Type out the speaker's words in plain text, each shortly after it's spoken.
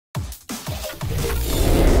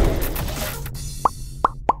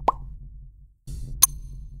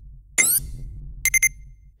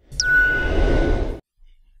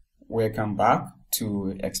Welcome back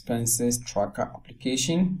to expenses tracker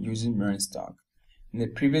application using MERN Stack. In the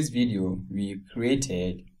previous video, we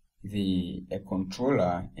created a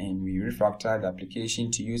controller and we refactored the application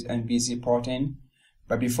to use MVC porting.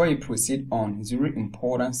 But before you proceed on, it's a very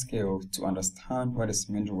important skill to understand what is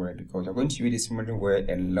middleware, because you're going to use this middleware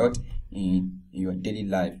a lot in your daily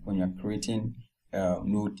life when you're creating a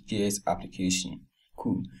Node.js application.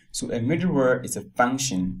 Cool. So a middleware is a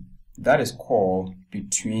function that is called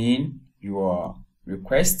between your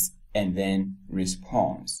request and then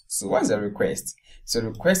response. So what is a request? So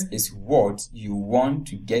request is what you want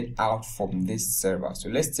to get out from this server. So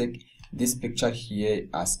let's take this picture here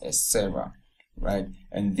as a server, right?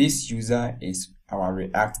 And this user is our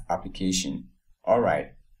React application. All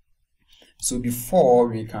right. So before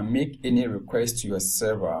we can make any request to your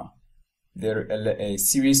server, there is a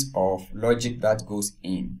series of logic that goes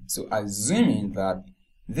in. So assuming that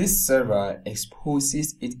this server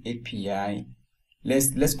exposes its API,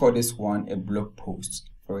 let's call this one a blog post,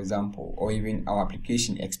 for example, or even our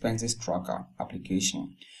application expenses tracker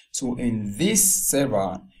application. So in this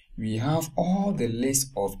server, we have all the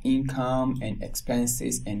list of income and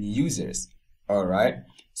expenses and users. All right.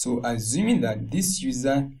 So assuming that this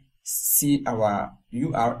user see our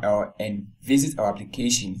URL and visit our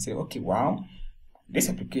application, say, okay, wow, this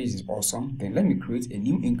application is awesome. Then let me create a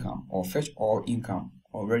new income or fetch all income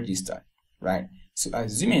or register, right? So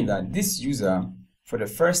assuming that this user for the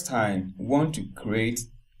first time want to create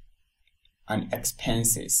an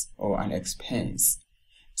expenses or an expense.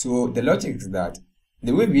 So the logic is that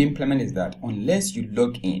the way we implement is that unless you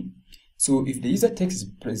log in, so if the user takes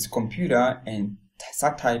his computer and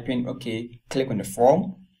start typing, okay, click on the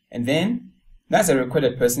form, and then that's a request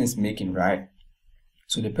the person is making, right?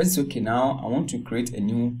 So the person says, okay, now I want to create a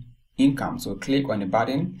new income. So click on the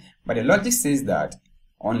button, but the logic says that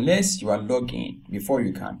unless you are logged in before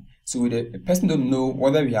you can. So the person don't know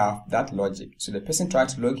whether we have that logic. So the person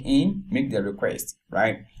tries to log in, make the request,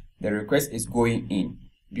 right? The request is going in.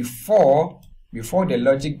 Before the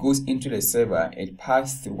logic goes into the server, it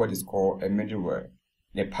passes through what is called a middleware.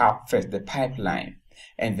 The pipeline.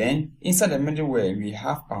 And then inside the middleware, we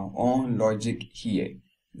have our own logic here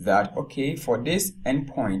that, okay, for this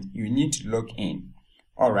endpoint, you need to log in.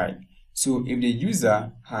 All right. So if the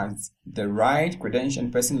user has the right credential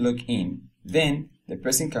person log in, then the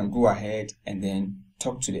person can go ahead and then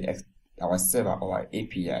talk to our server or our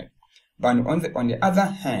API. But on the other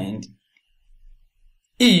hand,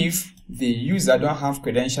 if the user don't have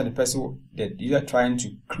credential, the user trying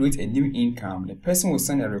to create a new income, the person will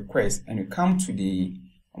send a request and you come to the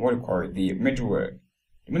the middleware.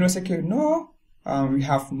 The middleware says, okay, no, we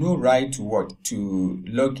have no right to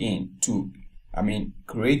log in to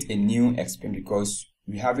create a new expense because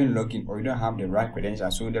we haven't logged in or you don't have the right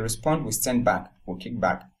credentials. So the response will send back or kick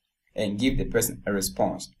back and give the person a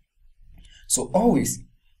response. So always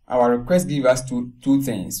our request gives us two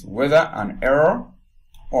things, whether an error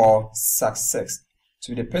or success.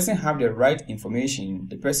 So if the person have the right information,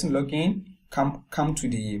 the person log in, come to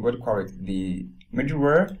the the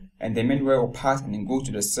middleware, and the middleware will pass and then go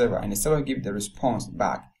to the server, and the server give the response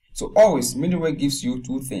back. So always middleware gives you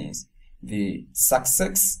two things, the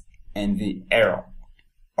success and the error.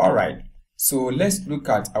 All right, so let's look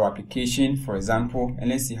at our application, for example, and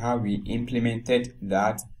let's see how we implemented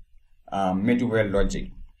that middleware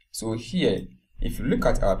logic. So here, if you look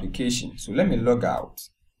at our application, so let me log out,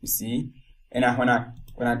 you see, and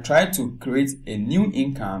when I try to create a new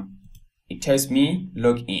income, it tells me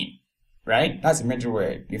log in, right? That's the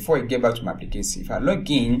middleware before I get back to my application. If I log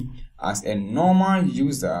in as a normal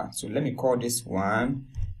user, so let me call this one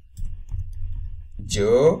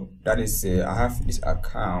Joe, that is I have this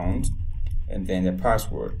account and then the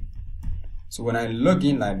password. So when I log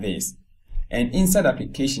in like this, and inside the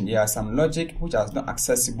application there are some logic which is not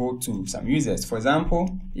accessible to some users. For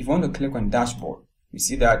example, if you want to click on dashboard, you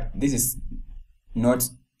see that this is not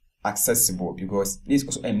accessible because this is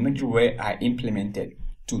also a middleware I implemented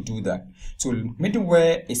to do that. So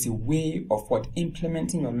middleware is a way of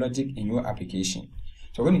implementing your logic in your application.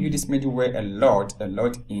 So we're going to use this middleware a lot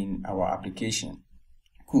in our application.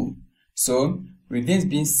 Cool. So with this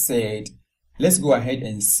being said, let's go ahead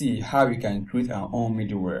and see how we can create our own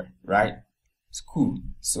middleware, right? It's cool.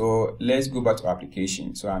 So let's go back to our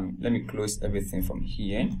application. So let me close everything from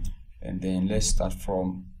here, and then let's start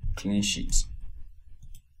from clean sheet.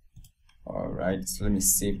 All right. So let me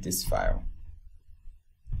save this file.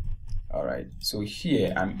 All right. So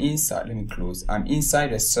here I'm inside. Let me close. I'm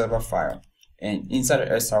inside the server file and inside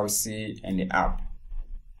the SRC and the app.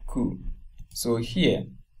 Cool. So here,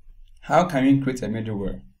 how can we create a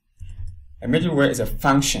middleware? A middleware is a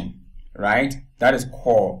function, right? That is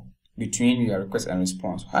called between your request and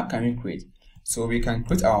response. How can we create? So we can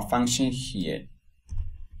create our function here.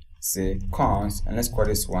 Say const, and let's call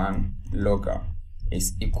this one logger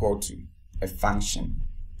is equal to a function.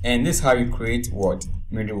 And this is how you create what?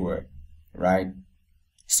 Middleware, right?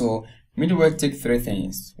 So middleware takes three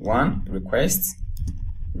things: one, request,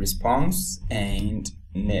 response, and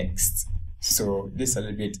next. So this is a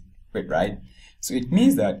little bit weird, right? So it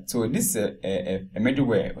means that, so this is a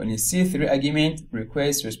middleware. When you see three arguments,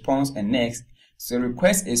 request, response, and next. So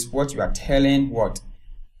request is what you are telling what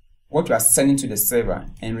you are sending to the server,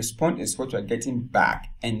 and response is what you are getting back.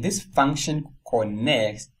 And this function called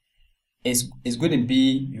next is going to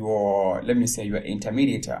be your, let me say, your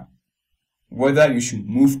intermediator. Whether you should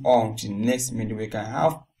move on to the next middleware. You can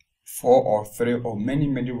have 4 or 3 or many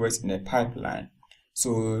middlewares in the pipeline.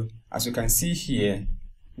 So as you can see here,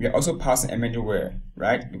 we are also passing a middleware,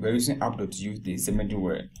 right? We're using app.use, this is a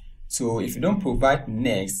middleware. So if you don't provide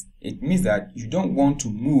next, it means that you don't want to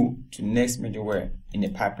move to next middleware in the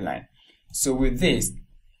pipeline. So with this,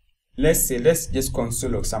 let's just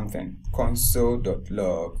console log something.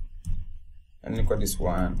 Console.log, and look at this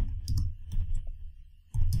one.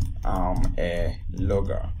 A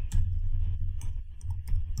logger,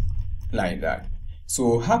 like that.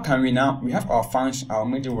 So how can we now, we have our function, our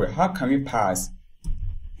middleware, how can we pass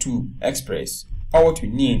to Express? All what we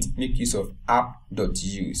need, make use of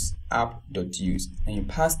app.use, and you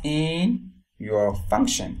pass in your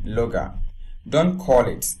function logger. Don't call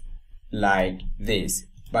it like this,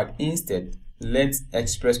 but instead let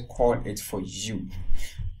Express call it for you.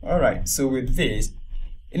 All right, so with this,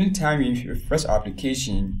 anytime we refresh our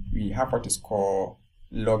application, we have what is called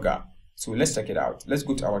logger. So let's check it out. Let's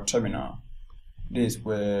go to our terminal. This is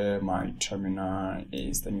where my terminal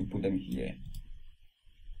is. Let me put them here.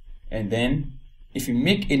 And then if you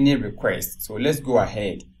make any request, so let's go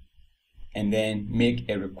ahead and then make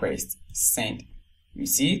a request, send. You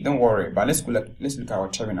see, don't worry, but let's look at our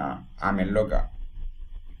terminal. I'm a logger,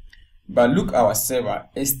 but look, our server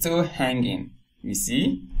is still hanging. You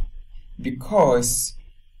see, because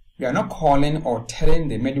we are not calling or telling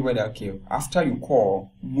the middleware that, okay, after you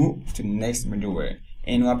call, move to the next middleware.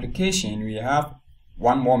 In our application, we have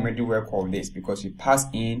one more middleware called this because we pass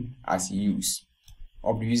in as use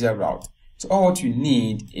of the user route. So all what you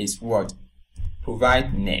need is what?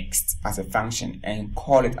 Provide next as a function and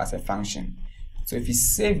call it as a function. So if you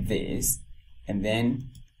save this and then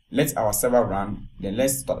let our server run, then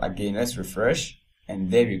let's start again, let's refresh, and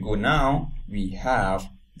there we go. Now we have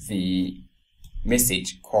the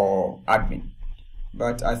message called admin.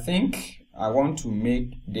 But I think I want to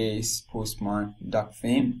make this Postman dark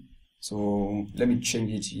theme, so let me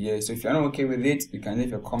change it here. So if you're not okay with it, you can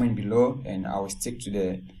leave a comment below and I will stick to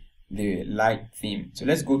the light theme. So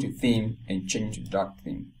let's go to theme and change to dark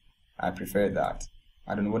theme. I prefer that.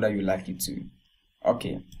 I don't know whether you like it too.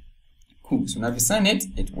 Okay, cool. So now if you sign it,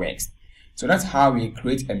 it works. So that's how we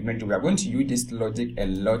create a middleware. We are going to use this logic a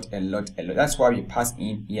lot. That's why we pass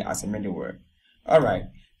in here as a middleware. Alright,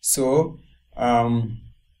 so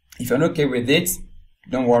if you're not okay with it,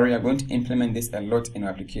 don't worry, I'm going to implement this a lot in our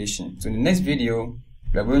application. So in the next video,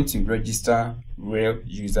 we are going to register real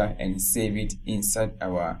user and save it inside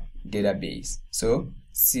our database. So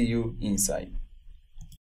see you inside.